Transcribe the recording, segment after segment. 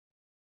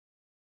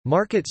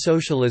Market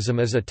socialism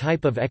is a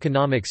type of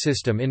economic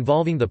system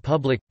involving the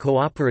public,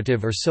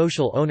 cooperative or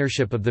social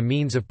ownership of the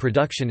means of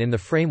production in the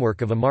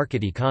framework of a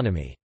market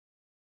economy.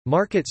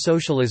 Market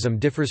socialism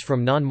differs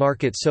from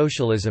non-market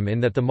socialism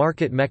in that the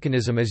market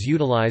mechanism is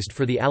utilized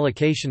for the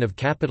allocation of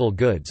capital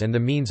goods and the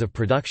means of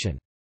production.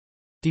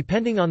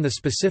 Depending on the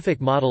specific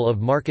model of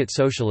market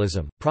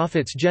socialism,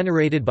 profits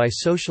generated by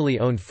socially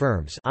owned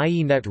firms,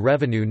 i.e. net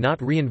revenue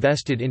not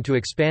reinvested into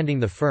expanding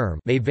the firm,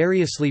 may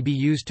variously be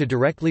used to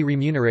directly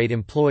remunerate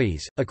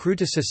employees, accrue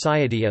to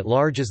society at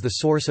large as the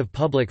source of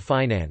public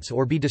finance,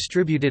 or be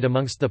distributed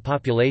amongst the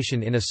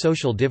population in a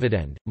social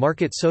dividend.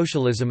 Market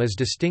socialism is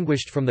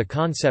distinguished from the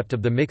concept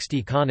of the mixed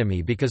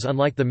economy because,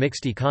 unlike the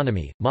mixed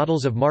economy,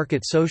 models of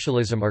market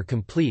socialism are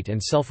complete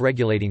and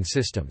self-regulating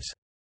systems.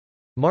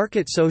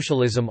 Market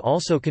socialism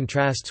also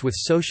contrasts with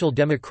social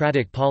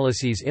democratic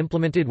policies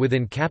implemented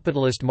within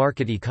capitalist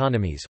market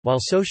economies, while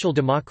social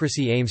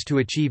democracy aims to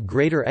achieve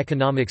greater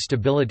economic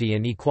stability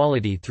and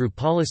equality through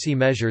policy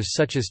measures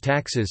such as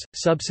taxes,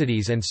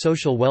 subsidies and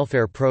social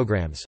welfare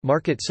programs.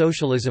 Market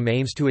socialism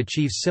aims to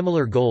achieve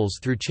similar goals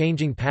through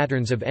changing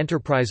patterns of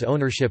enterprise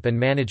ownership and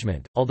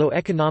management. Although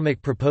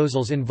economic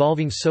proposals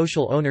involving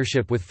social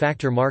ownership with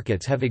factor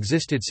markets have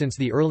existed since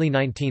the early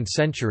 19th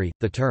century,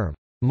 the term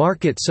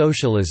market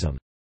socialism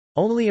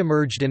only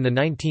emerged in the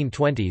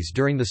 1920s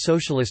during the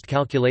socialist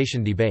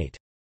calculation debate.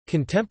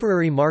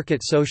 Contemporary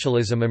market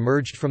socialism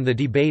emerged from the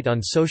debate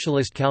on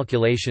socialist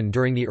calculation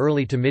during the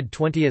early to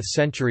mid-20th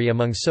century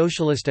among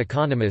socialist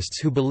economists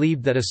who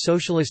believed that a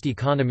socialist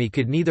economy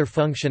could neither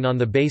function on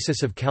the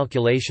basis of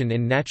calculation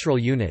in natural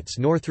units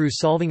nor through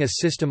solving a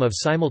system of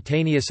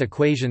simultaneous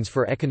equations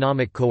for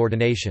economic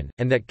coordination,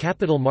 and that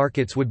capital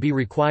markets would be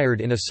required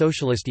in a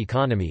socialist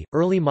economy.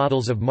 Early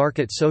models of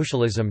market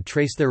socialism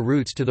trace their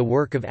roots to the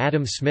work of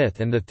Adam Smith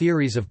and the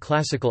theories of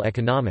classical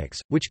economics,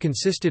 which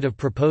consisted of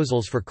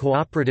proposals for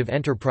cooperative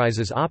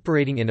enterprises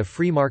operating in a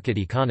free market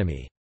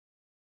economy.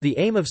 The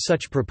aim of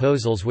such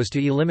proposals was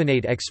to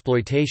eliminate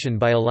exploitation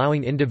by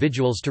allowing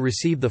individuals to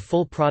receive the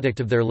full product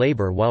of their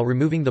labor while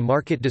removing the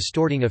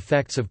market-distorting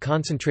effects of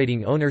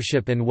concentrating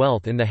ownership and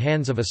wealth in the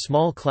hands of a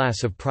small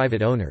class of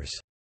private owners.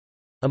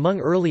 Among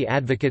early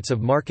advocates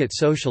of market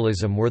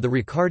socialism were the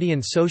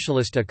Ricardian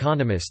socialist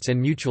economists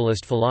and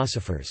mutualist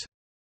philosophers.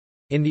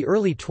 In the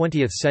early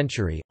 20th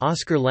century,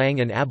 Oscar Lange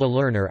and Abba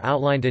Lerner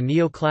outlined a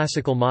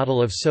neoclassical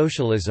model of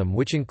socialism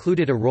which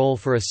included a role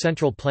for a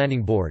central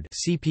planning board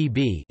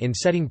 (CPB) in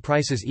setting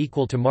prices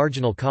equal to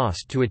marginal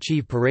cost to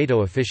achieve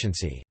Pareto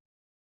efficiency.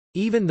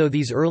 Even though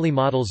these early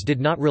models did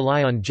not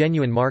rely on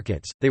genuine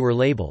markets, they were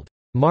labeled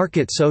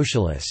market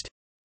socialist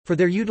for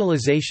their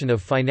utilization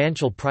of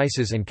financial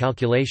prices and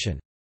calculation.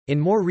 In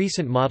more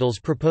recent models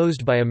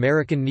proposed by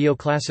American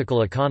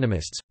neoclassical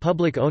economists,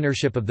 public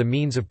ownership of the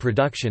means of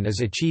production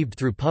is achieved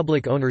through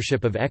public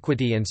ownership of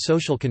equity and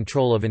social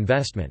control of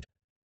investment.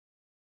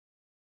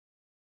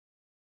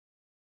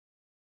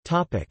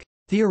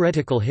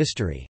 Theoretical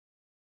history.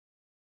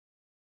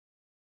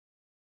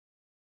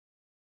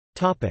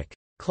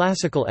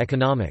 Classical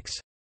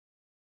economics.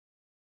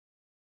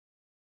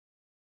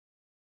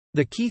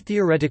 The key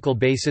theoretical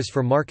basis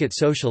for market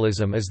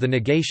socialism is the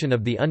negation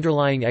of the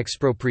underlying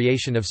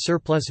expropriation of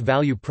surplus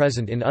value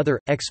present in other,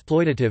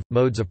 exploitative,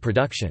 modes of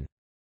production.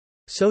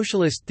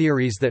 Socialist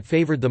theories that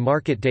favored the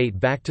market date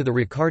back to the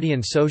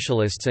Ricardian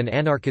socialists and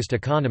anarchist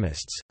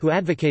economists, who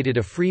advocated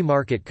a free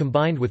market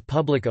combined with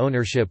public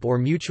ownership or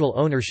mutual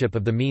ownership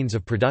of the means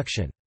of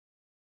production.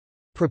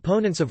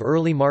 Proponents of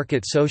early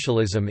market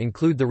socialism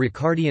include the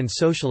Ricardian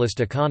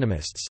socialist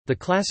economists, the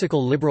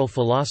classical liberal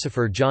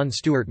philosopher John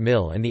Stuart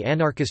Mill and the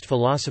anarchist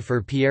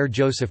philosopher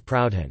Pierre-Joseph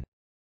Proudhon.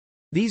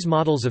 These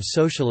models of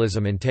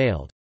socialism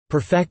entailed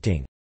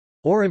perfecting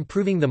or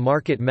improving the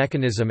market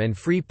mechanism and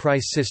free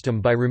price system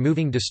by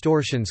removing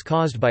distortions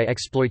caused by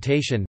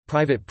exploitation,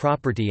 private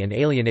property and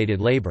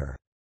alienated labor.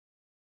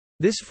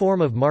 This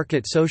form of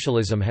market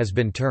socialism has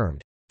been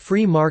termed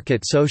free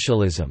market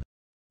socialism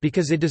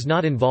because it does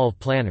not involve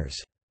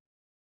planners.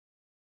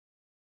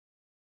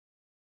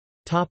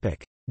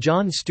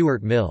 John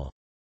Stuart Mill.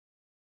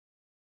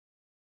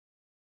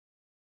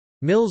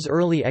 Mill's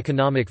early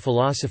economic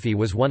philosophy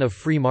was one of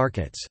free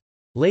markets.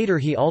 Later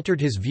he altered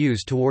his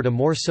views toward a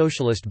more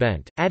socialist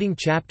bent, adding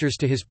chapters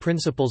to his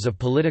Principles of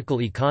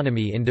Political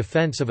Economy in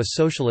defense of a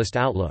socialist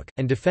outlook,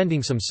 and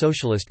defending some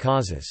socialist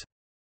causes.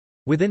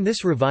 Within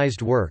this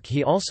revised work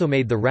he also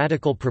made the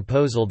radical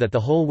proposal that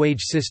the whole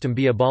wage system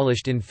be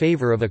abolished in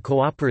favor of a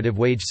cooperative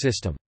wage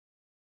system.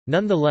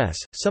 Nonetheless,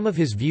 some of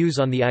his views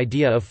on the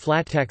idea of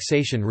flat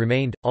taxation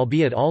remained,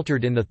 albeit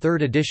altered in the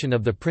third edition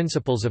of the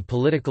Principles of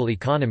Political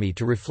Economy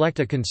to reflect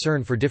a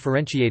concern for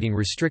differentiating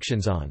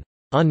restrictions on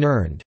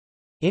unearned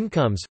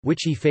incomes,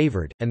 which he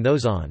favored, and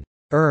those on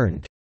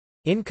earned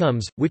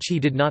incomes, which he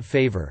did not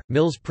favor.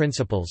 Mill's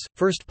Principles,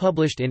 first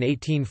published in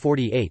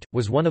 1848,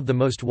 was one of the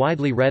most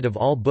widely read of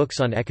all books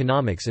on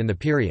economics in the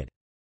period.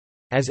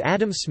 As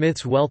Adam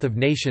Smith's Wealth of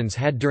Nations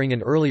had during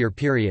an earlier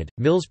period,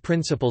 Mill's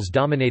Principles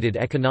dominated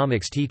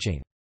economics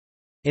teaching.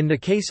 In the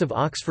case of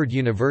Oxford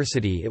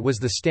University it was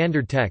the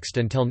standard text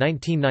until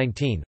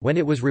 1919, when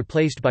it was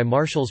replaced by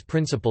Marshall's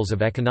Principles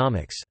of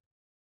Economics.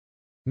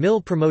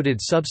 Mill promoted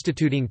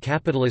substituting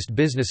capitalist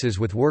businesses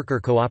with worker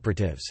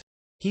cooperatives.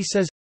 He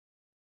says,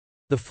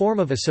 "The form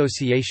of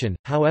association,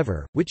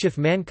 however, which if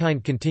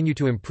mankind continue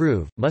to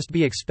improve, must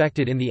be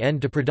expected in the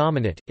end to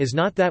predominate, is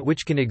not that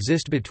which can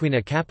exist between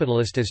a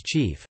capitalist as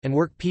chief, and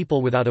work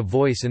people without a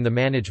voice in the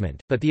management,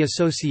 but the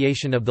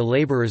association of the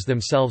laborers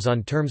themselves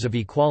on terms of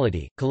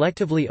equality,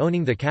 collectively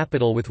owning the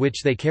capital with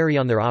which they carry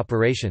on their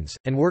operations,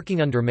 and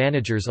working under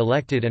managers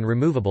elected and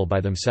removable by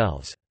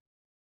themselves."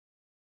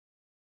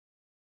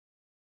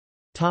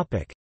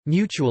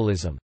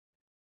 Mutualism.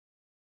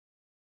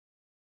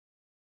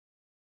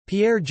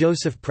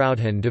 Pierre-Joseph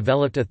Proudhon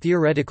developed a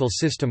theoretical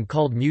system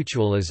called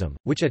mutualism,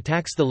 which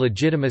attacks the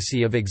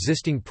legitimacy of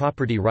existing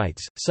property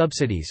rights,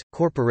 subsidies,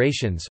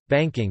 corporations,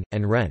 banking,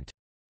 and rent.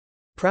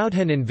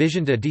 Proudhon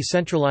envisioned a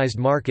decentralized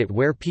market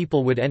where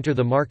people would enter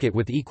the market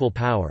with equal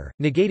power,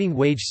 negating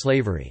wage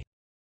slavery.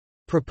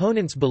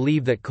 Proponents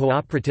believe that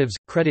cooperatives,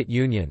 credit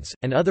unions,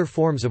 and other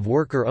forms of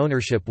worker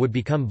ownership would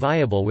become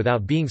viable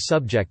without being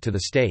subject to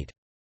the state.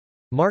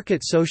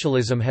 Market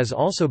socialism has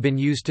also been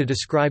used to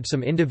describe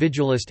some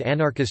individualist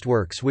anarchist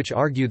works which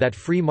argue that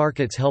free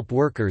markets help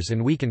workers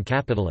and weaken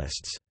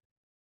capitalists.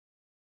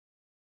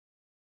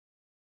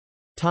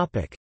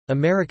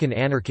 American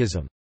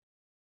anarchism.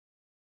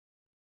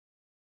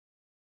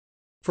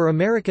 For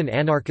American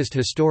anarchist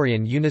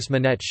historian Eunice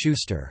Minette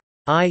Schuster,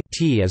 it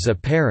is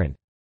apparent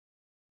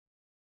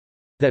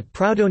that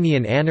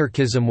Proudhonian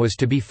anarchism was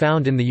to be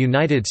found in the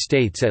United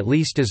States at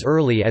least as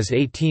early as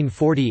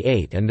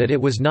 1848 and that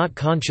it was not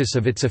conscious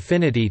of its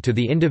affinity to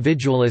the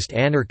individualist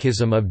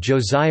anarchism of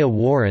Josiah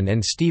Warren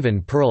and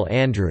Stephen Pearl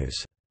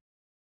Andrews.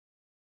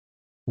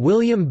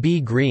 William B.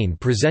 Greene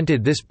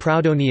presented this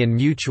Proudhonian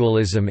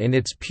mutualism in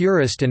its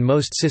purest and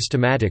most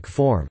systematic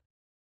form.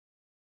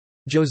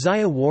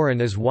 Josiah Warren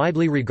is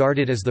widely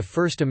regarded as the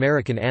first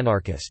American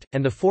anarchist,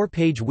 and the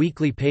 4-page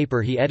weekly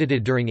paper he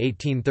edited during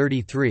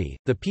 1833,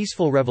 The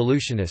Peaceful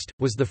Revolutionist,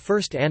 was the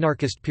first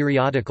anarchist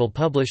periodical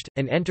published,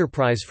 an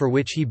enterprise for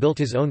which he built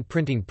his own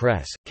printing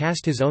press,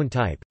 cast his own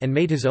type, and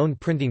made his own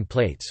printing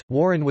plates.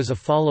 Warren was a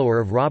follower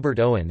of Robert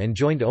Owen and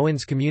joined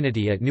Owen's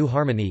community at New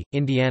Harmony,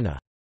 Indiana.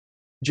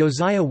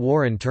 Josiah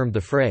Warren termed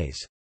the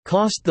phrase,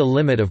 "cost the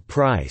limit of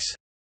price,"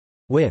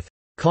 with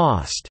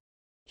 "cost"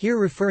 here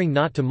referring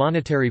not to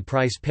monetary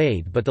price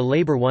paid but the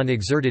labor one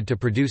exerted to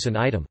produce an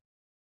item.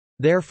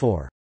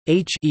 Therefore,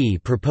 H.E.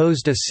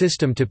 proposed a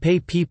system to pay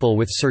people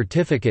with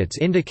certificates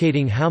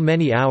indicating how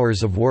many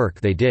hours of work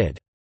they did.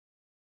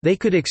 They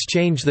could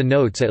exchange the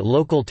notes at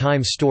local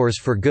time stores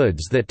for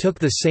goods that took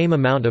the same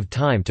amount of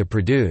time to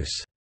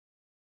produce.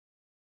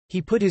 He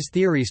put his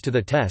theories to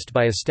the test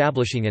by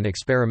establishing an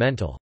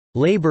experimental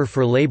labor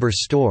for labor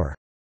store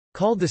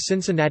called the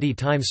Cincinnati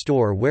Time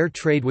Store, where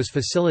trade was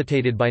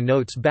facilitated by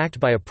notes backed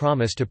by a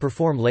promise to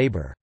perform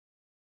labor.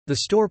 The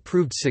store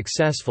proved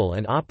successful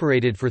and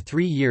operated for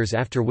 3 years,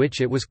 after which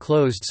it was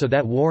closed so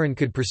that Warren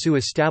could pursue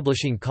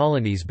establishing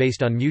colonies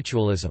based on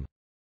mutualism.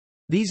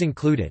 These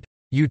included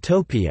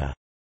Utopia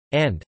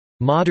and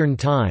Modern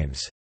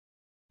Times.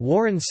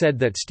 Warren said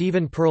that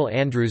Stephen Pearl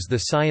Andrews' The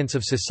Science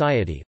of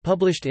Society,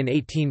 published in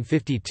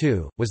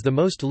 1852, was the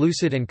most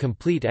lucid and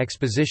complete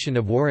exposition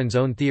of Warren's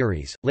own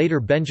theories. Later,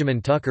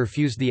 Benjamin Tucker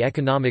fused the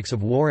economics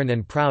of Warren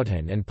and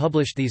Proudhon and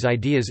published these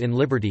ideas in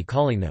Liberty,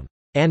 calling them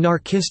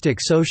anarchistic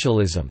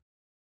socialism.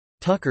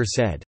 Tucker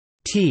said,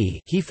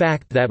 He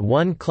fact that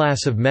one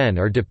class of men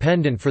are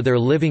dependent for their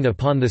living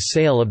upon the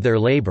sale of their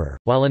labor,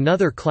 while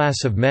another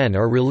class of men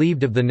are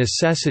relieved of the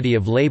necessity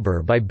of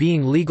labor by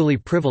being legally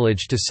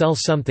privileged to sell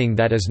something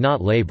that is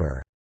not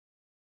labor.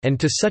 And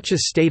to such a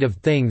state of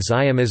things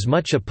I am as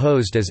much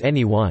opposed as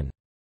any one.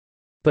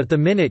 But the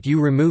minute you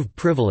remove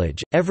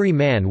privilege, every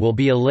man will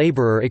be a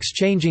laborer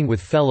exchanging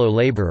with fellow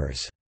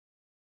laborers.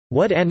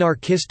 What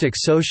anarchistic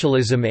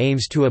socialism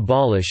aims to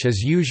abolish is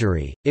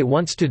usury, it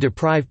wants to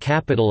deprive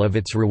capital of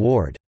its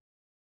reward.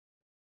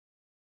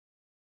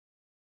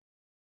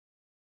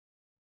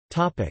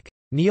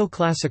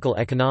 Neoclassical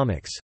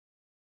economics.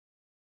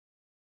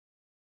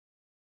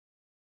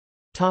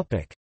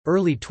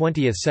 Early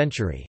 20th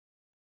century.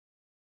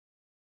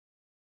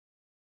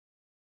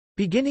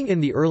 Beginning in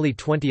the early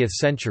 20th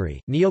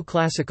century,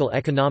 neoclassical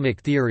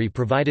economic theory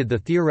provided the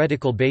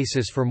theoretical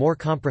basis for more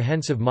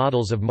comprehensive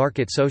models of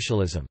market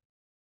socialism.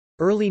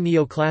 Early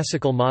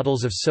neoclassical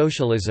models of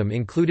socialism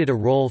included a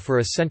role for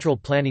a central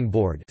planning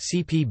board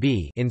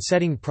 (CPB) in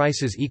setting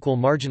prices equal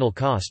marginal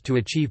cost to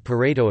achieve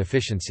Pareto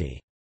efficiency.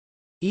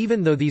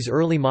 Even though these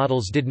early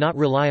models did not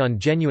rely on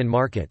genuine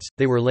markets,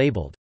 they were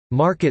labeled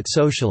market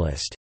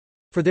socialist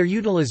for their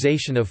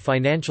utilization of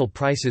financial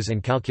prices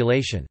and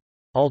calculation.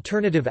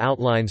 Alternative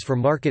outlines for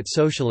market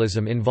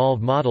socialism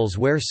involve models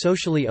where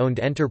socially owned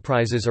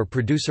enterprises or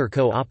producer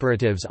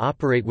cooperatives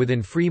operate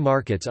within free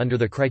markets under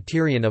the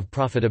criterion of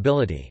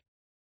profitability.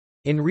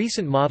 In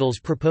recent models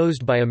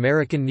proposed by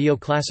American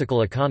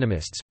neoclassical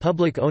economists,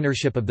 public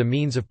ownership of the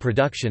means of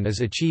production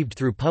is achieved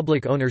through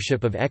public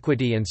ownership of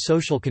equity and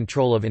social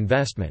control of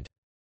investment.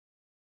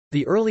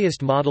 The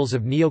earliest models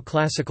of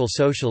neoclassical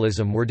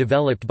socialism were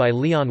developed by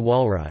Leon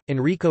Walras,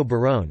 Enrico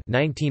Barone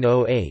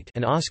 (1908)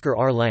 and Oscar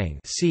R. Lange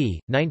 (c.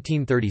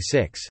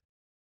 1936).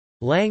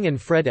 Lange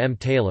and Fred M.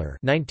 Taylor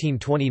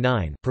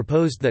 (1929)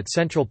 proposed that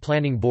central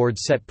planning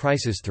boards set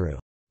prices through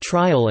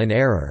trial and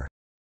error,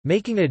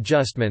 making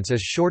adjustments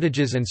as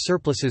shortages and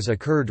surpluses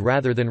occurred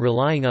rather than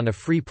relying on a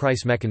free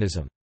price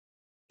mechanism.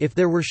 If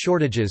there were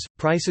shortages,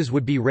 prices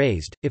would be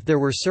raised; if there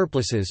were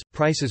surpluses,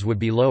 prices would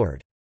be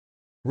lowered.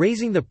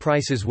 Raising the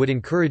prices would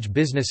encourage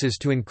businesses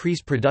to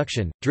increase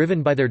production,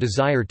 driven by their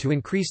desire to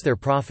increase their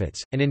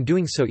profits, and in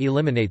doing so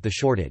eliminate the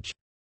shortage.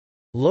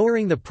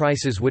 Lowering the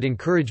prices would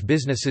encourage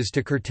businesses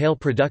to curtail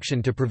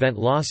production to prevent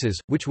losses,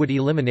 which would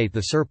eliminate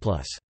the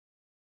surplus.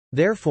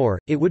 Therefore,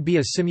 it would be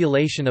a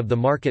simulation of the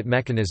market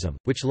mechanism,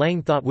 which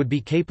Lange thought would be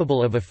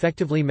capable of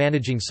effectively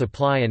managing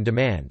supply and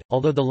demand.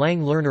 Although the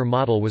Lange-Lerner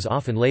model was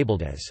often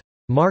labeled as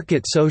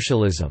market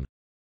socialism,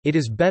 it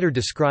is better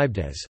described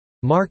as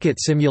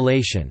market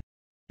simulation,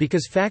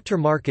 because factor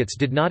markets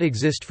did not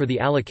exist for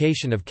the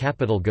allocation of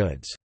capital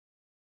goods.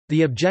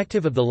 The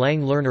objective of the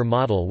Lange-Lerner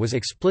model was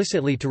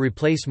explicitly to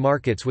replace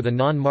markets with a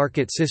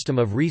non-market system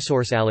of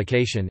resource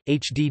allocation.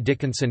 H. D.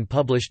 Dickinson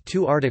published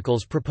 2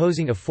 articles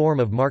proposing a form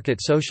of market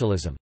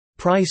socialism,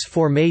 "Price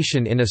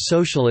Formation in a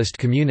Socialist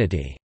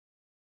Community",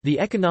 The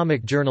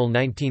Economic Journal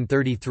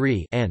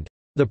 1933, and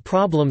 "The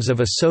Problems of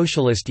a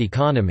Socialist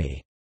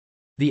Economy",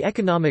 The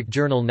Economic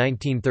Journal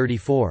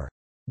 1934.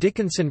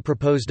 Dickinson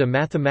proposed a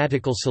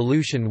mathematical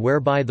solution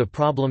whereby the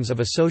problems of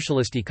a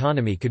socialist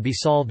economy could be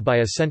solved by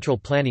a central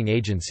planning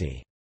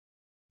agency.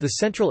 The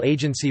central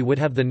agency would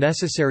have the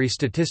necessary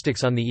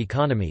statistics on the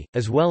economy,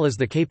 as well as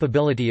the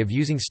capability of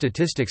using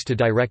statistics to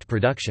direct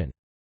production.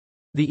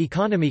 The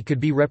economy could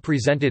be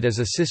represented as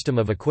a system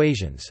of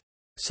equations.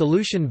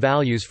 Solution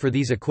values for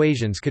these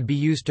equations could be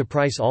used to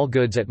price all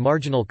goods at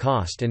marginal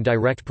cost and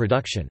direct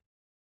production.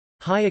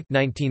 Hayek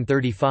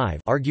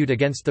 1935 argued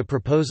against the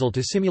proposal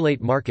to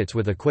simulate markets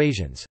with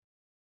equations.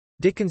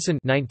 Dickinson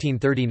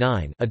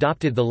 1939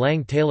 adopted the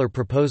Lange-Taylor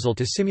proposal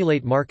to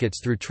simulate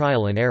markets through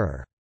trial and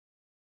error.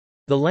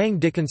 The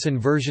Lange-Dickinson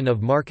version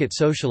of market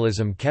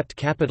socialism kept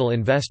capital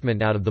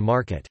investment out of the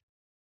market.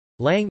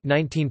 Lange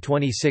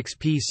 1926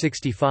 p.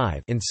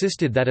 65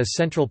 insisted that a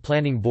central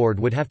planning board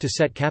would have to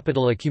set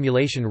capital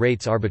accumulation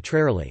rates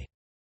arbitrarily.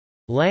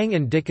 Lange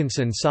and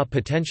Dickinson saw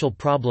potential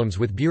problems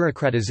with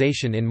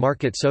bureaucratization in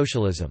market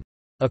socialism.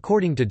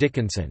 According to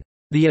Dickinson,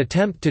 "The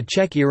attempt to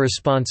check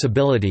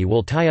irresponsibility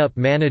will tie up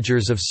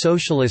managers of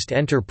socialist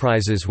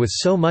enterprises with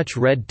so much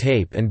red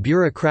tape and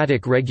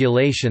bureaucratic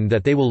regulation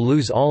that they will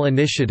lose all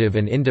initiative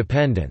and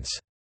independence."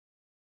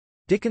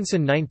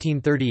 Dickinson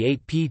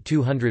 1938 p.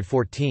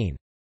 214.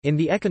 In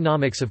The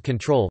Economics of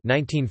Control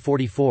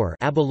 1944,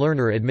 Abba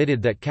Lerner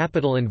admitted that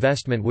capital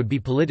investment would be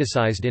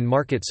politicized in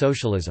market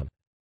socialism.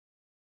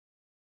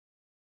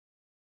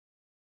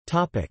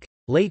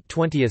 Late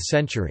 20th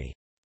century.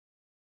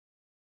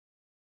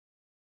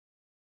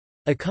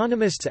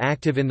 Economists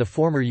active in the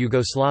former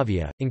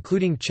Yugoslavia,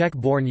 including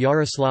Czech-born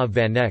Jaroslav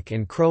Vanek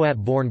and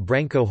Croat-born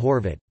Branko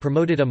Horvat,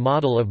 promoted a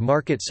model of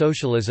market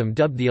socialism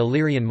dubbed the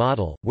Illyrian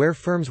model, where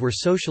firms were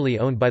socially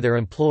owned by their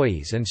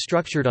employees and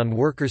structured on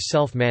workers'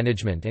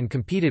 self-management and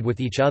competed with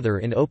each other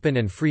in open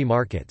and free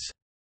markets.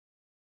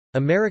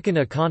 American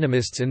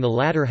economists in the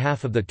latter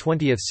half of the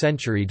 20th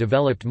century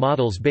developed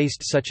models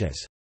based such as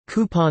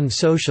coupon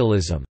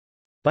socialism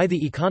by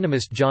the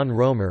economist John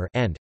Roemer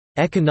and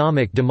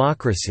economic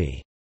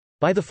democracy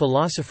by the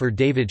philosopher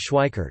David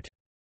Schweikart.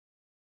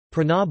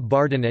 Pranab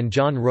Bardhan and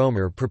John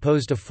Roemer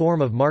proposed a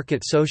form of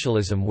market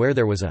socialism where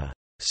there was a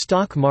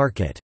stock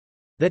market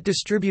that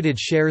distributed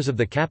shares of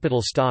the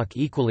capital stock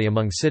equally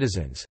among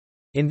citizens.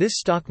 In this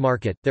stock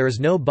market, there is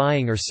no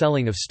buying or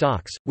selling of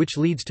stocks, which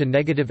leads to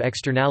negative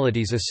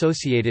externalities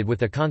associated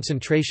with a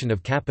concentration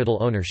of capital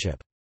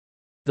ownership.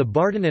 The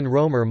Bardhan and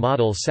Roemer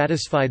model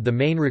satisfied the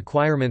main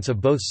requirements of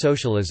both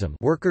socialism: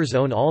 workers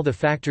own all the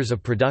factors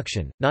of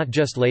production, not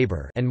just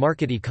labor, and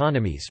market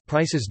economies,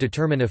 prices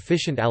determine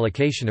efficient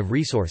allocation of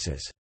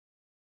resources.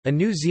 A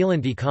New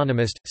Zealand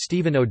economist,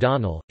 Stephen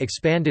O'Donnell,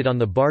 expanded on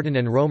the Bardhan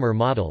and Roemer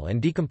model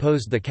and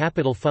decomposed the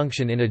capital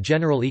function in a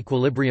general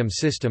equilibrium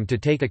system to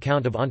take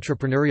account of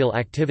entrepreneurial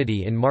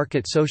activity in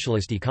market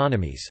socialist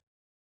economies.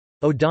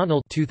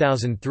 O'Donnell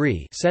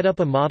 2003 set up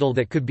a model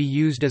that could be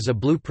used as a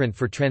blueprint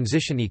for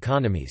transition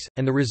economies,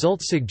 and the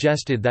results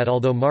suggested that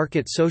although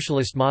market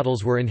socialist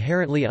models were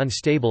inherently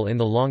unstable in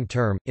the long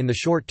term, in the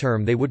short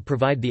term they would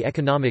provide the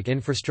economic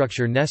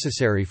infrastructure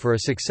necessary for a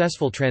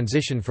successful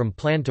transition from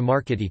planned to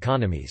market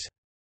economies.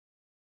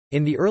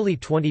 In the early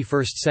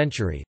 21st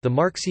century, the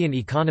Marxian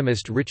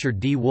economist Richard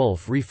D.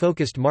 Wolff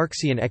refocused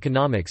Marxian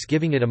economics,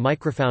 giving it a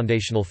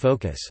microfoundational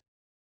focus.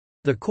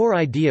 The core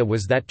idea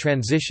was that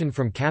transition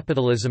from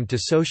capitalism to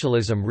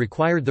socialism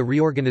required the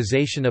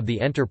reorganization of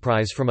the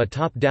enterprise from a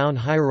top-down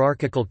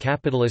hierarchical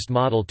capitalist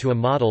model to a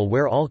model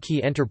where all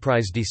key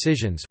enterprise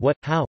decisions what,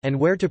 how, and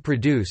where to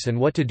produce and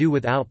what to do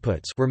with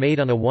outputs were made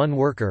on a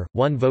one-worker,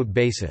 one-vote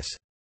basis.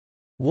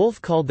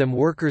 Wolff called them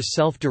workers'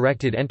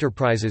 self-directed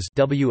enterprises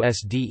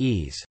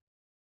WSDEs.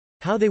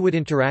 How they would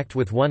interact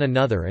with one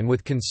another and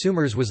with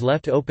consumers was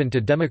left open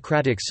to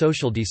democratic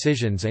social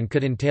decisions and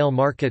could entail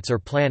markets or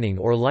planning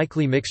or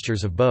likely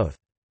mixtures of both.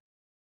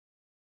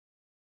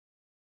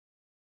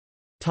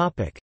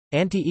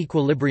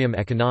 Anti-equilibrium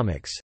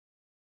economics.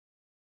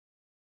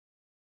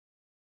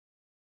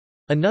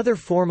 Another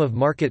form of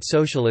market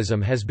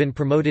socialism has been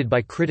promoted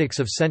by critics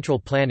of central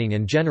planning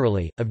and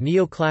generally, of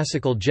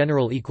neoclassical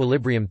general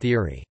equilibrium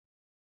theory.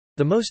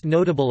 The most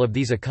notable of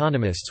these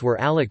economists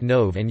were Alec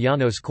Nove and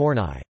Janos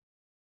Kornai.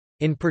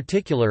 In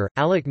particular,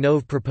 Alec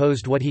Nove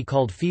proposed what he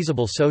called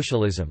feasible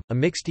socialism, a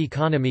mixed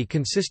economy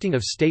consisting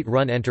of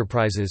state-run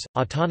enterprises,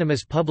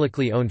 autonomous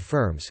publicly owned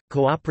firms,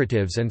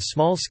 cooperatives and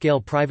small-scale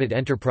private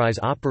enterprise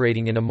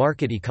operating in a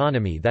market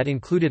economy that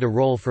included a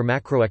role for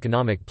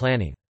macroeconomic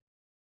planning.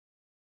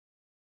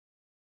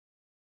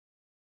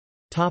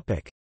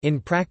 In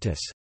practice,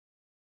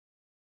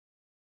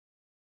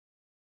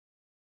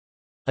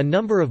 a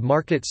number of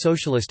market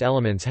socialist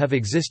elements have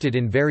existed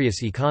in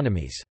various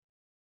economies.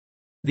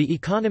 The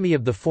economy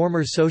of the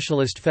former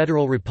Socialist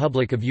Federal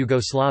Republic of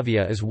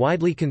Yugoslavia is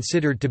widely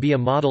considered to be a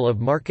model of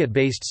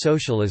market-based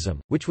socialism,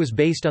 which was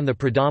based on the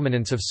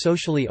predominance of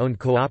socially owned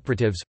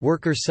cooperatives,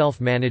 worker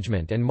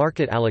self-management and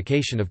market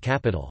allocation of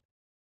capital.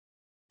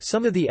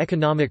 Some of the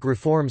economic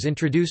reforms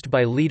introduced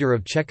by leader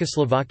of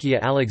Czechoslovakia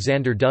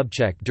Alexander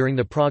Dubček during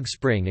the Prague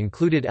Spring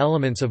included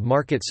elements of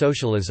market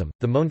socialism.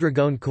 The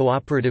Mondragon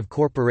Cooperative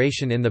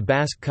Corporation in the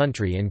Basque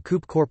Country and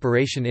Coop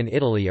Corporation in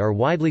Italy are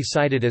widely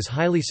cited as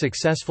highly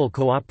successful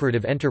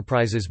cooperative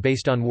enterprises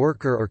based on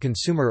worker or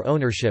consumer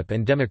ownership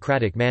and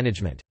democratic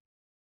management.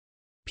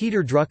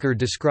 Peter Drucker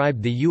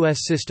described the U.S.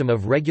 system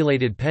of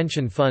regulated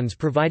pension funds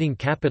providing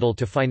capital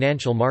to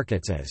financial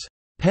markets as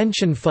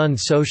pension fund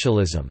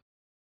socialism.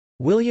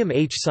 William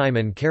H.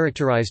 Simon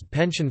characterized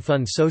pension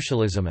fund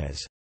socialism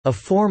as a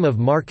form of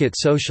market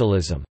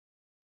socialism,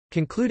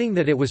 concluding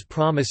that it was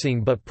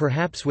promising but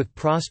perhaps with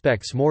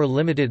prospects more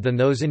limited than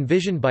those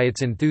envisioned by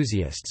its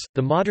enthusiasts.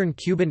 The modern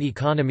Cuban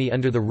economy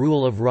under the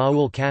rule of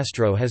Raúl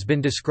Castro has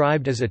been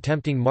described as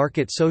attempting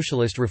market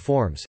socialist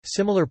reforms.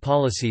 Similar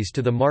policies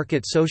to the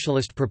market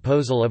socialist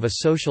proposal of a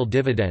social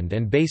dividend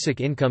and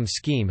basic income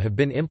scheme have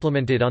been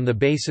implemented on the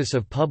basis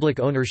of public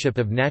ownership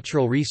of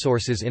natural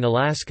resources in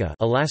Alaska,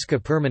 Alaska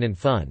Permanent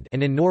Fund,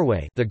 and in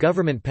Norway, the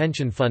Government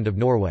Pension Fund of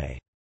Norway.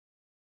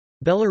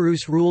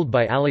 Belarus ruled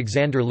by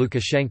Alexander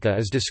Lukashenko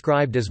is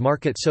described as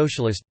market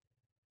socialist.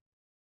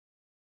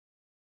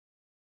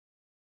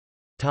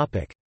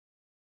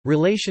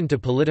 Relation to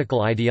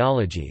political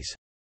ideologies.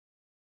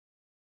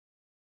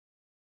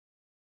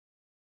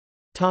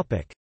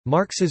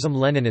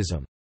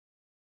 Marxism-Leninism.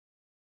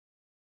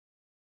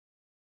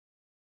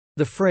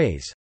 The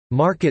phrase,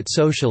 market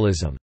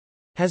socialism,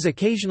 has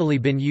occasionally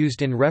been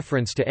used in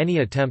reference to any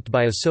attempt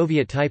by a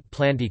Soviet-type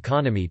planned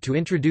economy to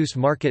introduce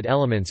market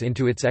elements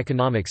into its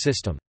economic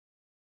system.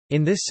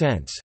 In this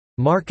sense,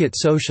 market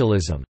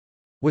socialism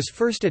was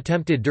first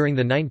attempted during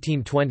the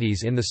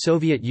 1920s in the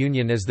Soviet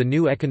Union as the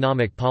New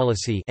Economic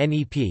Policy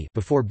 (NEP)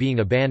 before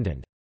being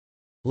abandoned.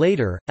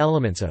 Later,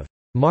 elements of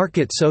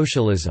market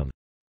socialism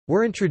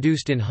were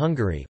introduced in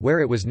Hungary,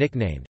 where it was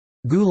nicknamed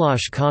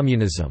goulash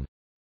communism.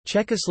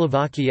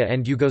 Czechoslovakia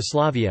and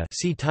Yugoslavia,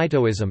 see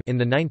Titoism, in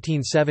the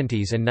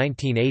 1970s and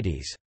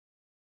 1980s.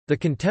 The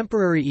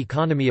contemporary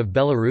economy of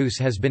Belarus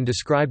has been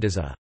described as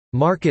a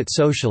market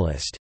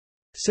socialist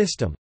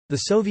system. The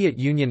Soviet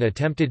Union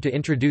attempted to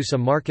introduce a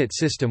market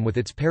system with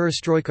its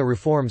perestroika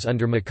reforms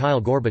under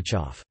Mikhail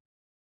Gorbachev.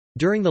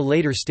 During the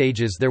later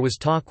stages there was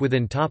talk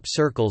within top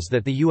circles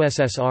that the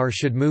USSR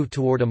should move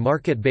toward a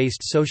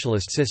market-based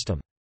socialist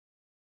system.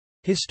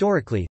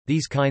 Historically,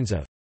 these kinds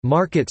of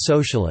market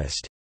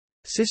socialist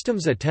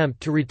systems attempt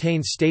to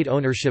retain state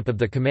ownership of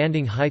the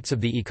commanding heights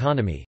of the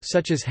economy,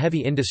 such as heavy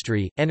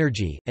industry,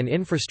 energy, and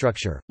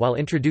infrastructure, while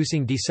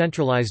introducing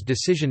decentralized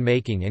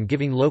decision-making and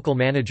giving local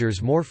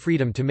managers more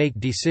freedom to make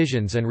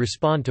decisions and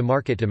respond to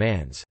market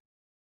demands.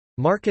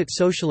 Market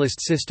socialist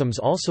systems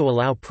also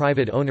allow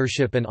private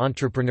ownership and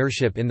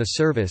entrepreneurship in the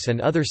service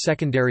and other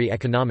secondary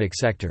economic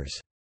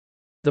sectors.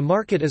 The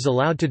market is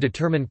allowed to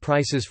determine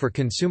prices for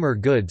consumer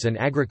goods and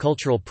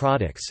agricultural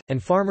products,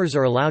 and farmers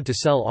are allowed to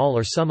sell all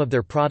or some of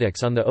their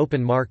products on the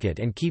open market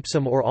and keep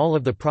some or all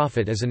of the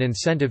profit as an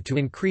incentive to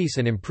increase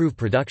and improve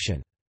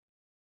production.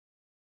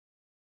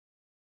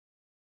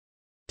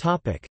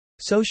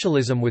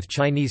 Socialism with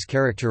Chinese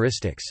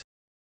characteristics.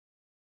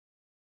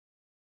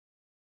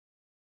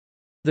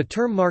 The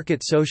term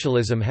market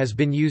socialism has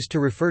been used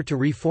to refer to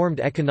reformed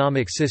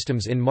economic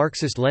systems in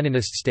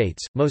Marxist-Leninist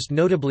states, most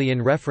notably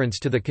in reference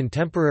to the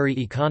contemporary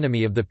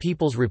economy of the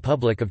People's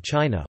Republic of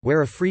China,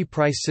 where a free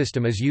price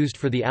system is used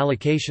for the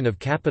allocation of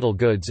capital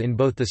goods in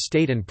both the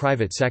state and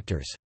private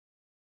sectors.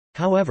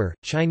 However,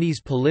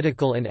 Chinese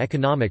political and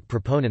economic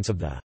proponents of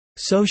the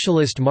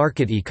socialist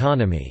market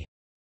economy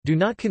do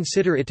not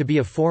consider it to be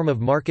a form of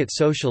market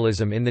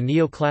socialism in the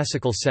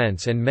neoclassical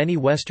sense, and many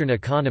Western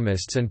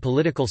economists and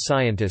political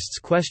scientists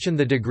question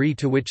the degree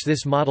to which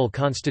this model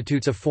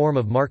constitutes a form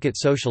of market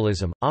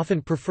socialism,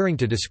 often preferring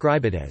to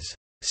describe it as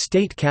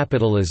state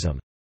capitalism.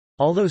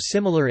 Although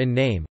similar in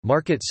name,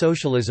 market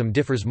socialism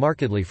differs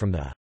markedly from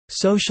the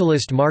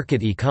socialist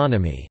market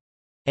economy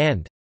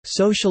and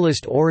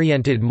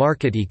socialist-oriented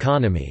market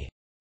economy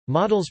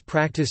models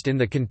practiced in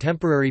the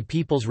contemporary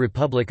People's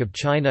Republic of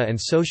China and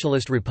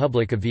Socialist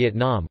Republic of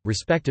Vietnam,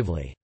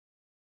 respectively.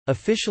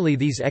 Officially,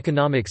 these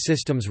economic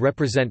systems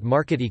represent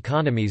market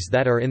economies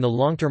that are in the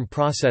long-term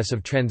process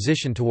of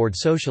transition toward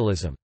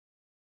socialism.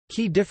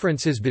 Key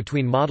differences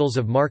between models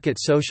of market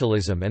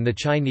socialism and the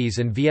Chinese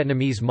and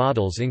Vietnamese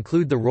models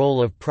include the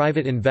role of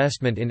private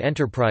investment in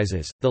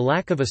enterprises, the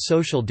lack of a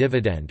social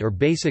dividend or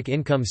basic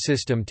income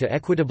system to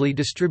equitably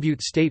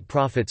distribute state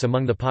profits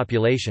among the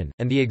population,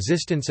 and the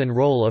existence and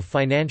role of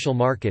financial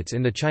markets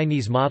in the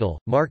Chinese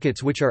model,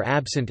 markets which are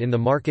absent in the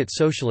market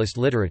socialist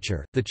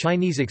literature. The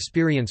Chinese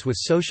experience with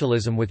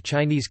socialism with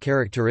Chinese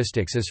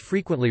characteristics is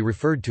frequently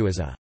referred to as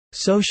a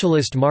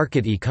socialist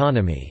market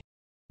economy,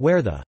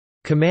 where the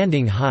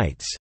commanding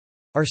heights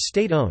are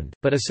state-owned,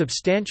 but a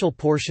substantial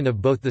portion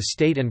of both the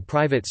state and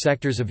private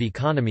sectors of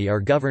economy are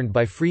governed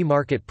by free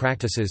market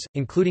practices,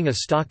 including a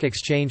stock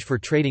exchange for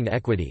trading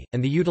equity,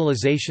 and the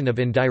utilization of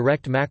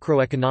indirect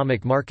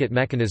macroeconomic market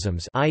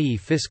mechanisms, i.e.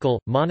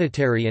 fiscal,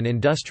 monetary and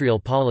industrial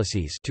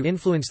policies, to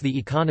influence the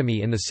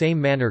economy in the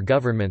same manner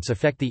governments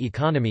affect the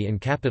economy in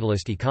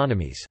capitalist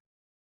economies.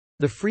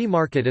 The free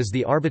market is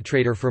the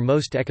arbitrator for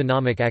most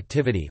economic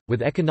activity,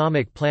 with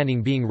economic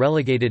planning being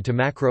relegated to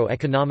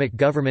macroeconomic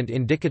government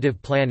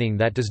indicative planning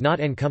that does not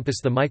encompass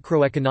the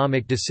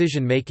microeconomic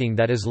decision-making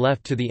that is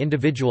left to the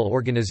individual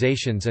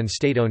organizations and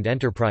state-owned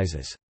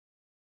enterprises.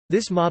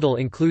 This model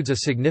includes a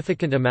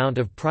significant amount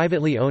of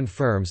privately owned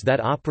firms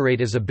that operate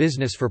as a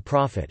business for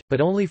profit,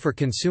 but only for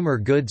consumer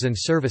goods and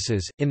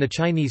services. In the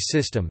Chinese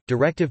system,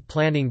 directive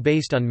planning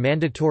based on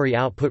mandatory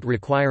output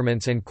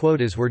requirements and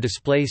quotas were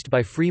displaced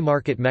by free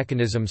market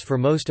mechanisms for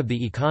most of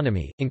the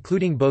economy,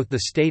 including both the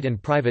state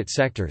and private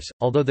sectors,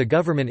 although the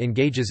government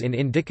engages in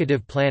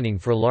indicative planning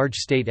for large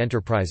state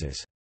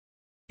enterprises.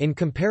 In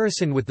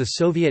comparison with the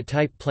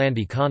Soviet-type planned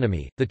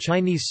economy, the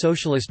Chinese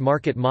socialist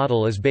market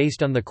model is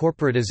based on the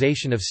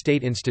corporatization of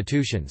state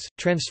institutions,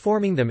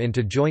 transforming them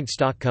into joint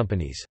stock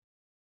companies.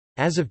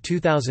 As of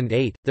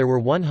 2008, there were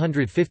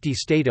 150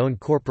 state-owned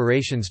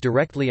corporations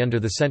directly under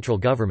the central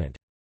government.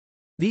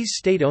 These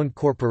state-owned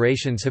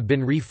corporations have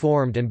been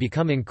reformed and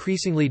become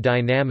increasingly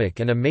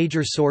dynamic and a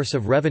major source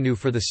of revenue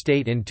for the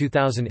state in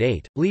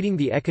 2008, leading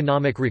the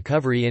economic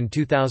recovery in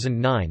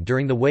 2009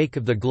 during the wake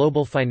of the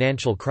global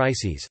financial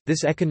crises.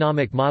 This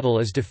economic model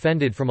is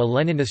defended from a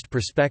Leninist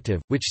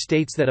perspective, which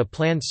states that a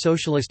planned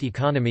socialist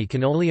economy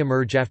can only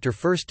emerge after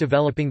first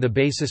developing the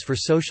basis for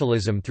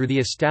socialism through the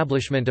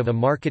establishment of a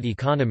market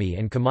economy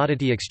and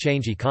commodity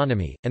exchange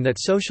economy, and that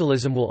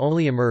socialism will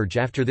only emerge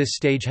after this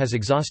stage has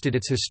exhausted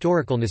its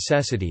historical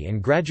necessity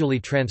and gradually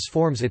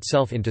transforms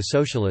itself into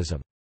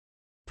socialism.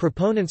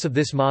 Proponents of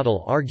this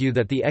model argue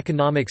that the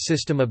economic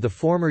system of the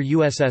former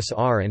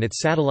USSR and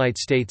its satellite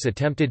states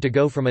attempted to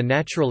go from a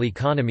natural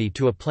economy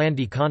to a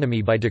planned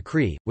economy by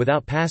decree,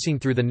 without passing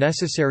through the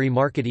necessary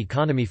market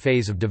economy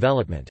phase of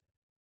development.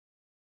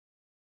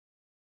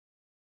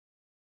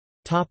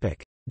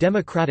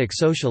 Democratic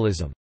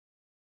socialism.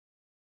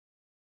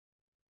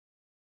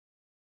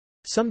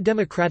 Some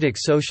democratic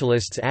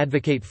socialists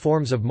advocate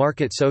forms of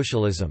market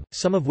socialism,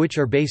 some of which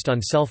are based on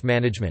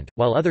self-management,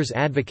 while others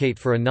advocate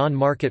for a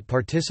non-market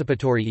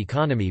participatory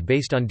economy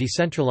based on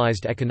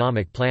decentralized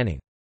economic planning.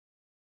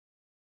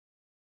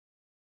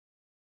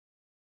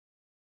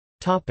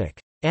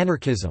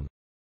 Anarchism.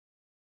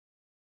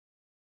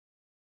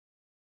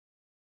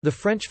 The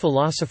French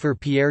philosopher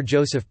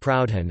Pierre-Joseph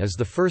Proudhon is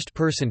the first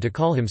person to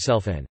call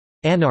himself an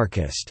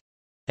anarchist,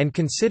 and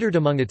considered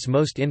among its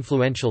most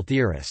influential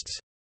theorists.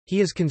 He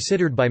is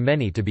considered by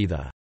many to be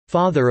the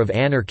father of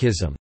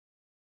anarchism.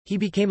 He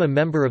became a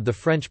member of the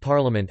French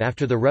Parliament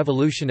after the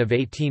Revolution of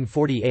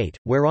 1848,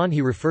 whereon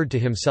he referred to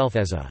himself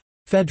as a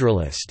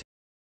federalist.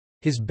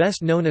 His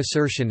best-known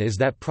assertion is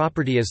that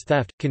property is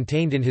theft,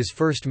 contained in his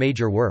first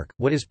major work,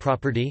 What is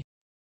Property?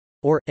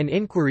 Or, An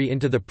Inquiry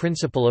into the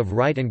Principle of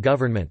Right and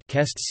Government,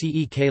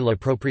 Qu'est-ce que la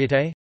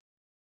propriété?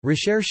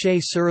 Recherche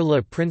sur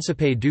le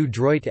principe du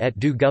droit et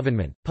du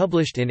gouvernement,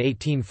 published in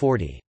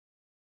 1840.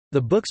 The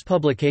book's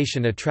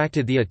publication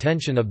attracted the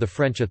attention of the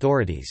French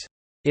authorities.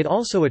 It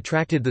also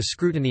attracted the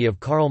scrutiny of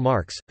Karl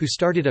Marx, who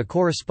started a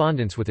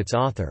correspondence with its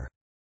author.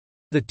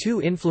 The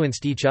two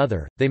influenced each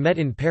other. They met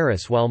in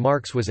Paris while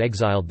Marx was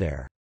exiled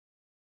there.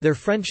 Their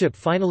friendship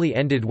finally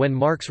ended when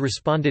Marx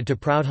responded to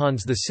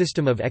Proudhon's The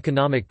System of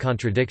Economic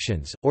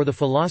Contradictions, or the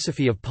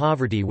Philosophy of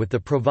Poverty, with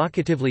the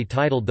provocatively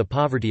titled The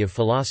Poverty of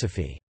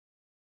Philosophy.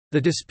 The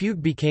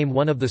dispute became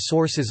one of the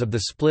sources of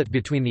the split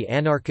between the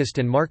anarchist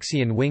and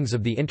Marxian wings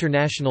of the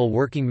International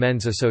Working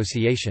Men's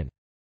Association.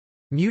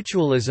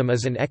 Mutualism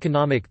is an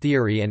economic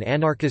theory and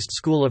anarchist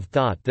school of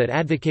thought that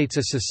advocates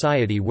a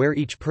society where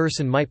each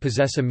person might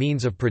possess a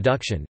means of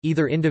production,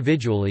 either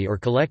individually or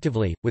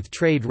collectively, with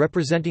trade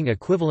representing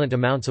equivalent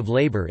amounts of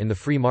labor in the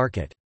free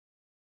market.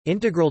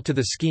 Integral to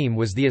the scheme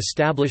was the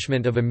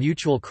establishment of a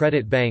mutual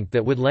credit bank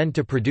that would lend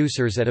to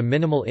producers at a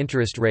minimal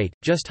interest rate,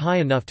 just high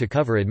enough to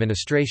cover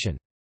administration.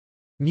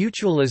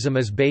 Mutualism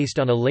is based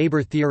on a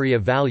labor theory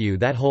of value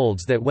that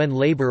holds that when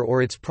labor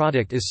or its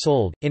product is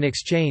sold, in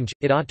exchange,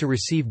 it ought to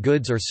receive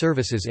goods or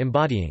services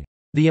embodying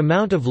the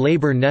amount of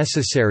labor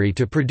necessary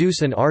to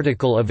produce an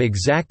article of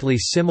exactly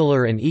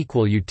similar and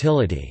equal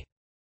utility.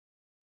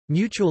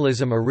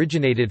 Mutualism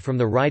originated from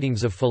the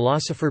writings of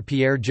philosopher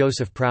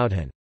Pierre-Joseph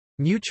Proudhon.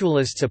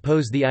 Mutualists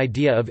oppose the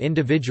idea of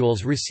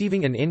individuals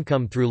receiving an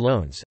income through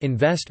loans,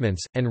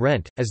 investments, and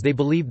rent, as they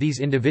believe these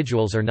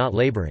individuals are not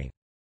laboring.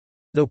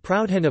 Though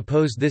Proudhon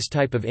opposed this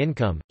type of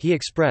income, he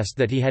expressed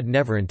that he had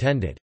never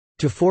intended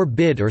to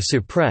forbid or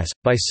suppress,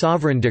 by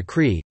sovereign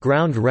decree,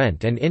 ground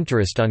rent and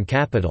interest on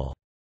capital.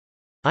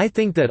 I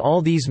think that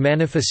all these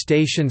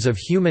manifestations of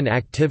human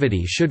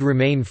activity should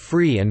remain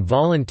free and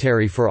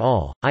voluntary for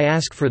all. I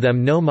ask for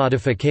them no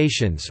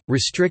modifications,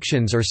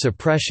 restrictions or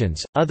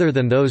suppressions, other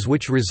than those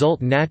which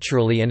result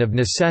naturally and of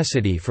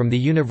necessity from the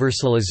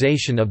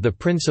universalization of the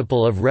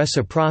principle of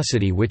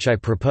reciprocity which I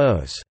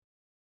propose.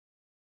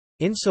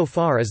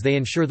 Insofar as they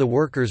ensure the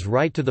workers'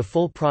 right to the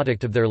full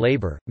product of their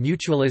labor,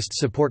 mutualists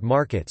support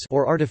markets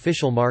or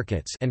artificial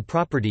markets and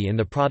property in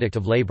the product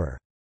of labor.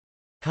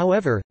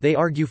 However, they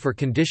argue for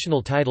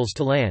conditional titles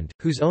to land,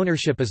 whose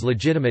ownership is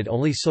legitimate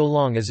only so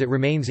long as it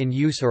remains in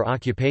use or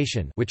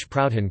occupation, which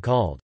Proudhon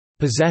called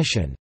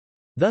possession,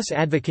 thus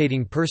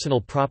advocating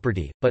personal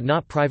property, but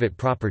not private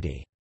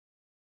property.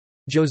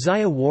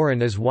 Josiah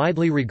Warren is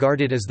widely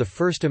regarded as the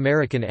first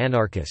American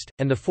anarchist,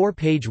 and the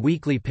 4-page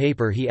weekly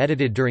paper he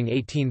edited during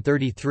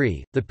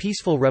 1833, The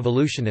Peaceful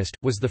Revolutionist,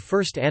 was the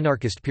first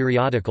anarchist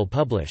periodical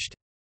published.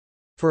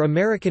 For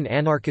American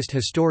anarchist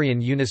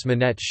historian Eunice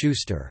Minette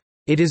Schuster,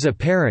 it is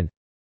apparent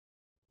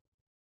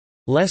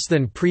less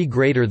than pre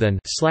greater than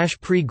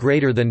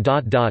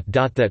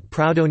that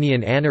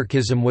Proudhonian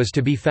anarchism was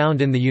to be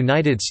found in the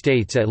United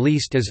States at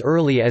least as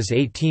early as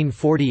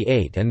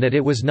 1848 and that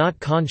it was not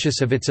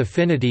conscious of its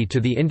affinity to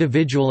the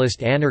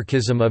individualist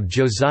anarchism of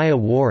Josiah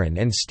Warren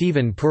and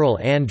Stephen Pearl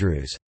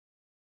Andrews.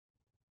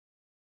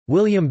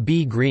 William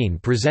B. Greene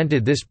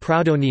presented this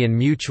Proudhonian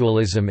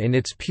mutualism in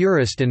its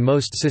purest and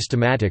most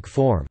systematic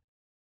form.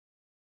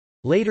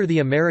 Later the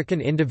American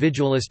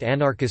individualist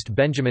anarchist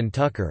Benjamin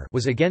Tucker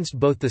was against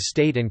both the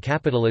state and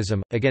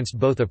capitalism, against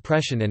both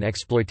oppression and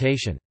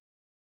exploitation.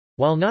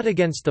 While not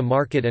against the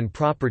market and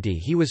property,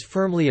 he was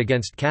firmly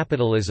against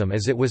capitalism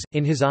as it was,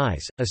 in his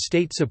eyes, a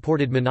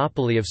state-supported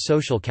monopoly of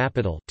social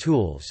capital,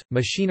 tools,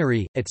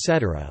 machinery,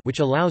 etc., which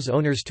allows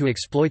owners to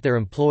exploit their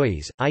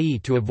employees, i.e.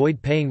 to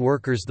avoid paying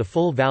workers the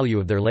full value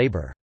of their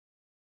labor.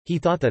 He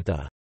thought that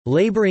the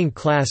laboring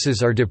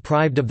classes are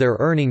deprived of their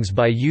earnings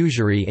by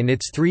usury in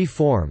its 3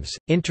 forms,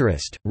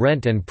 interest,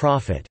 rent and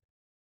profit.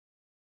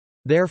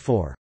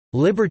 Therefore,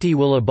 liberty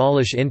will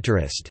abolish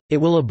interest, it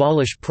will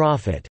abolish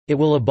profit, it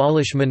will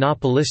abolish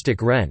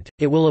monopolistic rent,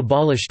 it will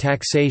abolish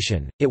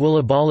taxation, it will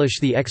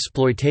abolish the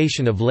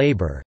exploitation of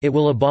labor, it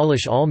will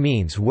abolish all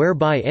means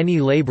whereby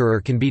any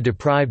laborer can be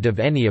deprived of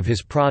any of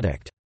his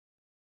product.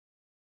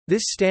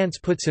 This stance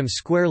puts him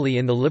squarely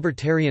in the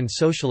libertarian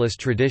socialist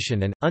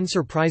tradition and,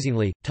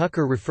 unsurprisingly,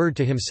 Tucker referred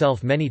to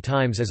himself many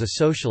times as a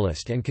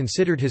socialist and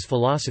considered his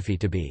philosophy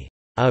to be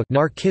a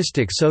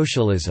 «narcissistic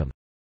socialism».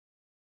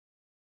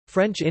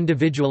 French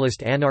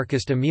individualist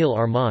anarchist Émile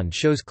Armand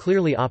shows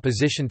clearly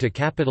opposition to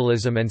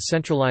capitalism and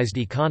centralized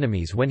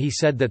economies when he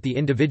said that the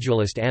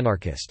individualist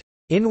anarchist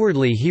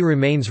inwardly he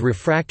remains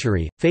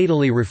refractory,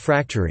 fatally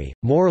refractory,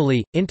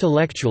 morally,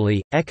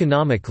 intellectually,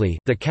 economically.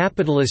 The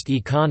capitalist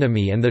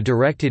economy and the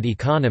directed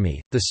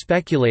economy, the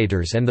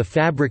speculators and the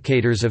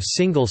fabricators of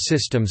single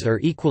systems are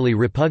equally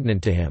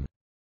repugnant to him.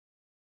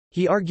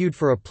 He argued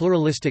for a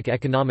pluralistic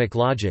economic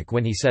logic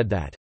when he said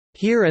that,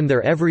 "Here and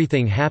there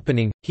everything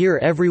happening, here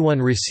everyone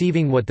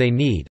receiving what they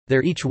need,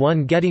 there each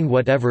one getting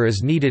whatever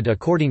is needed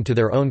according to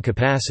their own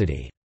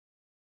capacity.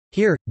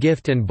 Here,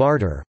 gift and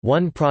barter,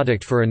 one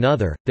product for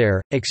another,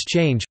 there,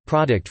 exchange,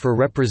 product for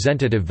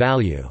representative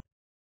value.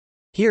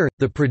 Here,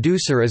 the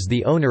producer is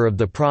the owner of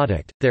the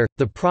product, there,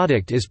 the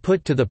product is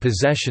put to the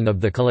possession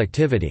of the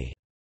collectivity."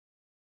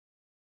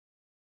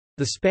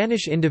 The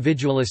Spanish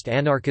individualist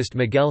anarchist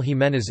Miguel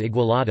Jiménez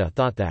Igualada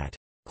thought that,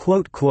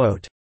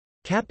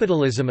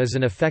 "Capitalism is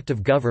an effect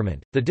of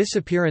government, the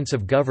disappearance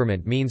of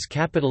government means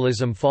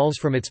capitalism falls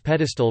from its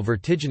pedestal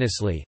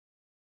vertiginously.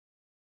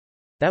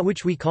 That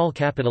which we call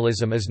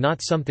capitalism is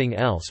not something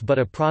else but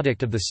a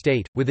product of the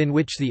state, within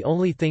which the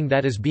only thing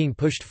that is being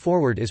pushed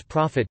forward is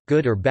profit,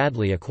 good or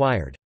badly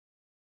acquired.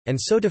 And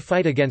so to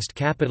fight against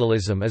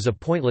capitalism is a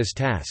pointless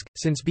task,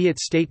 since be it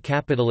state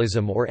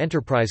capitalism or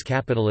enterprise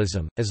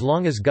capitalism, as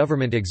long as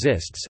government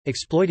exists,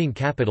 exploiting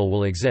capital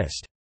will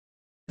exist.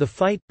 The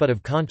fight, but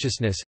of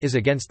consciousness, is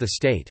against the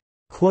state."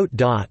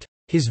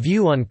 His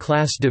view on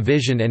class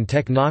division and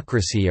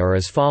technocracy are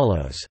as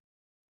follows.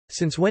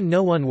 Since when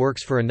no one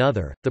works for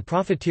another, the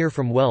profiteer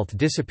from wealth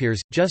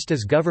disappears, just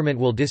as government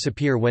will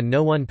disappear when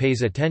no one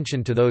pays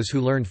attention to those who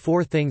learned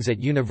 4 things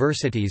at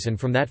universities and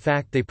from that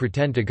fact they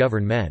pretend to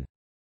govern men.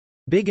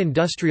 Big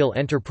industrial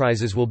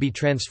enterprises will be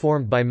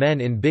transformed by men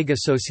in big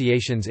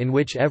associations in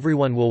which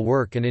everyone will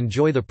work and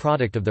enjoy the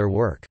product of their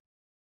work.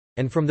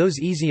 And from those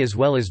easy as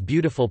well as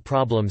beautiful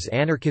problems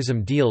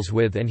anarchism deals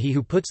with, and he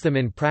who puts them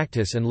in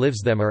practice and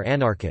lives them are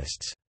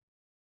anarchists.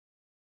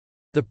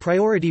 The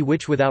priority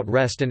which without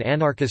rest an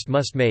anarchist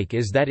must make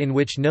is that in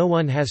which no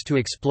one has to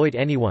exploit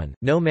anyone,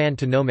 no man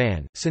to no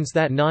man, since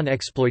that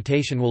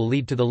non-exploitation will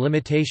lead to the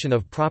limitation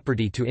of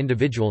property to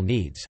individual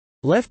needs.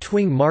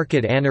 Left-wing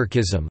market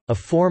anarchism, a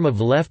form of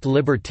left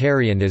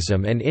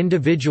libertarianism and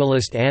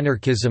individualist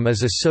anarchism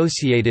is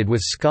associated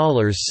with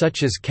scholars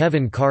such as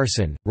Kevin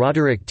Carson,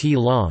 Roderick T.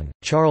 Long,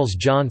 Charles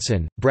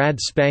Johnson, Brad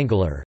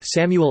Spangler,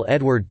 Samuel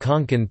Edward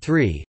Konkin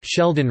III,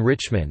 Sheldon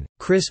Richman,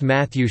 Chris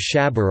Matthew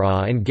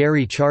Shabaraw and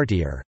Gary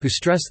Chartier, who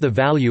stress the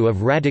value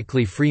of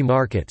radically free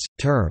markets,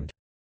 termed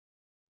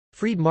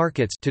freed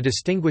markets, to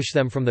distinguish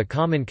them from the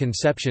common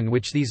conception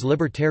which these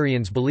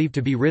libertarians believe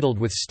to be riddled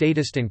with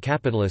statist and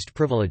capitalist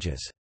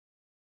privileges.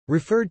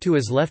 Referred to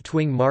as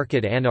left-wing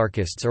market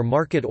anarchists or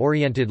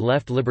market-oriented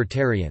left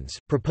libertarians,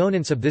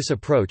 proponents of this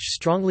approach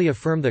strongly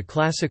affirm the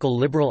classical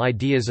liberal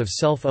ideas of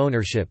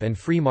self-ownership and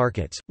free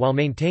markets, while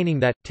maintaining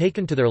that,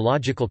 taken to their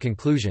logical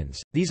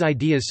conclusions, these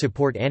ideas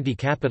support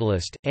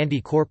anti-capitalist,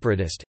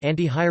 anti-corporatist,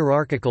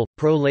 anti-hierarchical,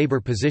 pro-labor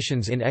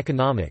positions in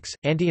economics,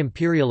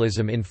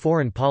 anti-imperialism in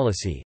foreign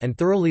policy, and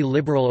thoroughly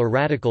liberal or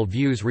radical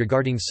views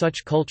regarding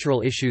such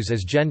cultural issues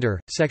as gender,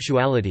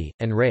 sexuality,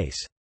 and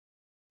race.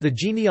 The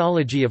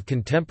genealogy of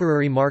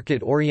contemporary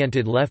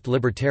market-oriented left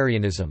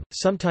libertarianism,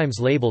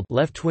 sometimes labeled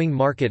left-wing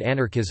market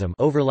anarchism,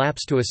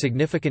 overlaps to a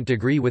significant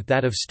degree with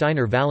that of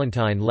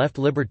Steiner-Vallentyne left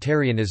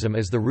libertarianism,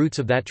 as the roots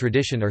of that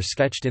tradition are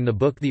sketched in the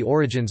book The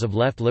Origins of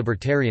Left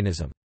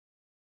Libertarianism.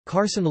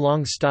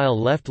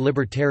 Carson-Long-style left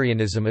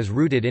libertarianism is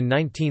rooted in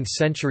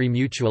 19th-century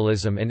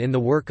mutualism and in the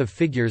work of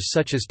figures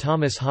such as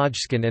Thomas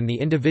Hodgkin and the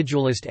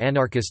individualist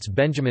anarchists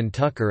Benjamin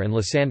Tucker and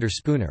Lysander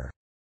Spooner.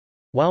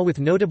 While with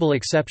notable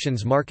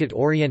exceptions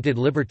market-oriented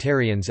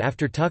libertarians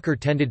after Tucker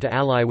tended to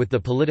ally with the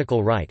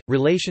political right,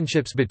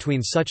 relationships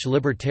between such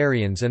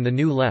libertarians and the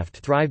New Left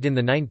thrived in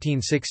the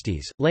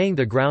 1960s, laying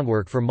the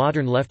groundwork for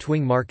modern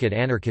left-wing market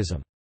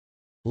anarchism.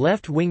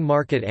 Left-wing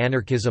market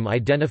anarchism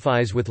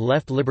identifies with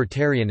left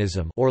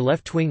libertarianism or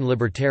left-wing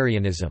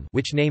libertarianism,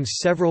 which names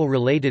several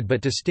related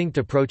but distinct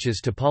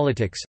approaches to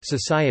politics,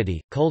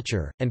 society,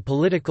 culture, and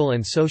political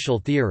and social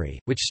theory,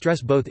 which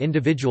stress both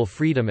individual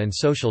freedom and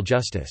social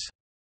justice.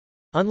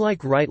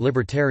 Unlike right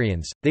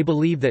libertarians, they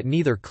believe that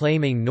neither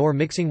claiming nor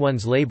mixing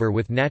one's labor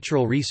with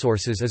natural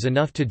resources is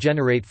enough to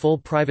generate full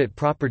private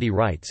property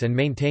rights, and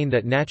maintain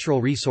that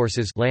natural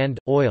resources land,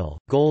 oil,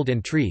 gold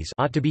and trees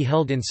ought to be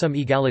held in some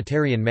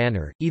egalitarian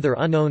manner, either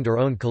unowned or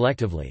owned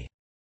collectively.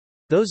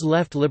 Those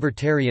left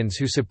libertarians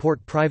who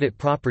support private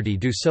property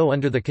do so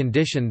under the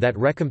condition that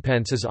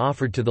recompense is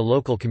offered to the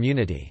local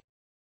community.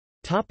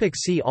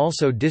 See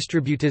also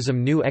Distributism,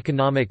 New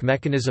Economic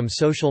Mechanism,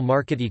 Social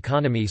Market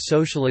Economy,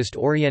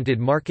 Socialist-Oriented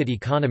Market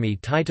Economy,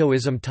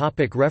 Titoism.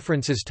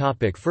 References.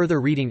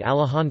 Further reading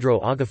Alejandro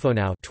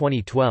Agafonao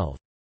 2012.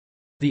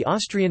 The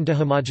Austrian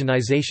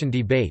Dehomogenization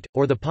Debate,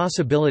 or the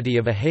Possibility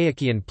of a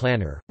Hayekian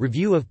Planner,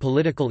 Review of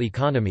Political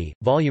Economy,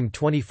 Volume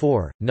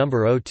 24,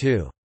 No.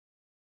 02.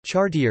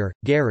 Chartier,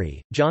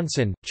 Gary,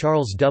 Johnson,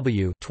 Charles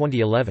W.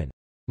 2011.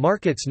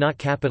 Markets Not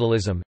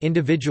Capitalism,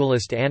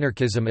 Individualist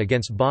Anarchism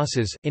Against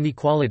Bosses,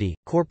 Inequality,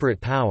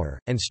 Corporate Power,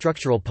 and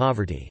Structural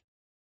Poverty.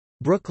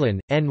 Brooklyn,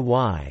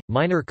 N.Y.,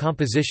 Minor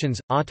Compositions,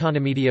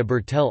 Autonomedia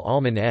Bertel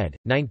Allman ed.,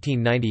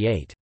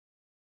 1998.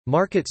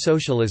 Market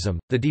Socialism,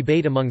 The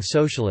Debate Among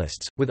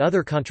Socialists, with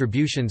other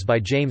contributions by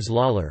James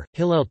Lawler,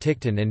 Hillel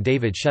Tickton and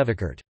David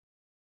Chevikert.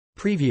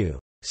 Preview.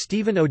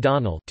 Stephen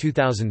O'Donnell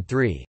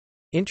 2003.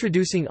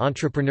 Introducing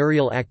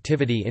Entrepreneurial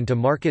Activity into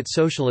Market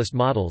Socialist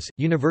Models,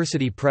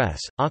 University Press,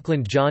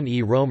 Auckland. John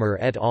E. Romer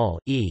et al.,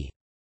 E.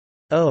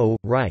 O.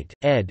 Wright,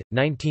 ed.,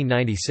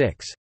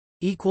 1996.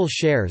 Equal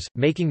Shares,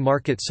 Making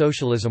Market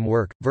Socialism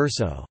Work,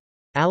 Verso.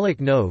 Alec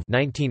Nove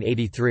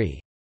 1983.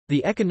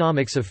 The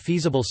Economics of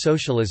Feasible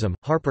Socialism,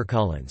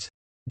 HarperCollins.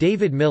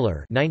 David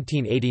Miller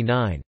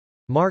 1989.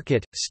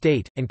 Market,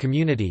 State, and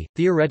Community,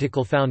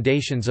 Theoretical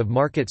Foundations of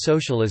Market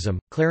Socialism,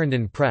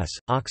 Clarendon Press,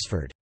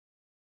 Oxford.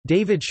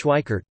 David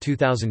Schweikert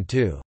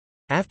 2002.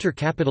 After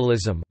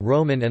Capitalism,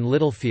 Roman and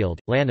Littlefield,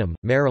 Lanham,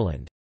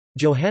 Maryland.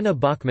 Johanna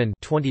Bachmann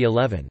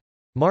 2011.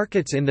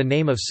 Markets in the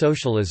Name of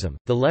Socialism,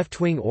 The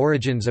Left-Wing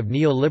Origins of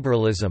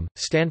Neoliberalism,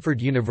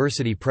 Stanford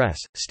University Press,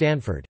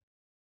 Stanford.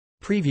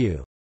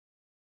 Preview.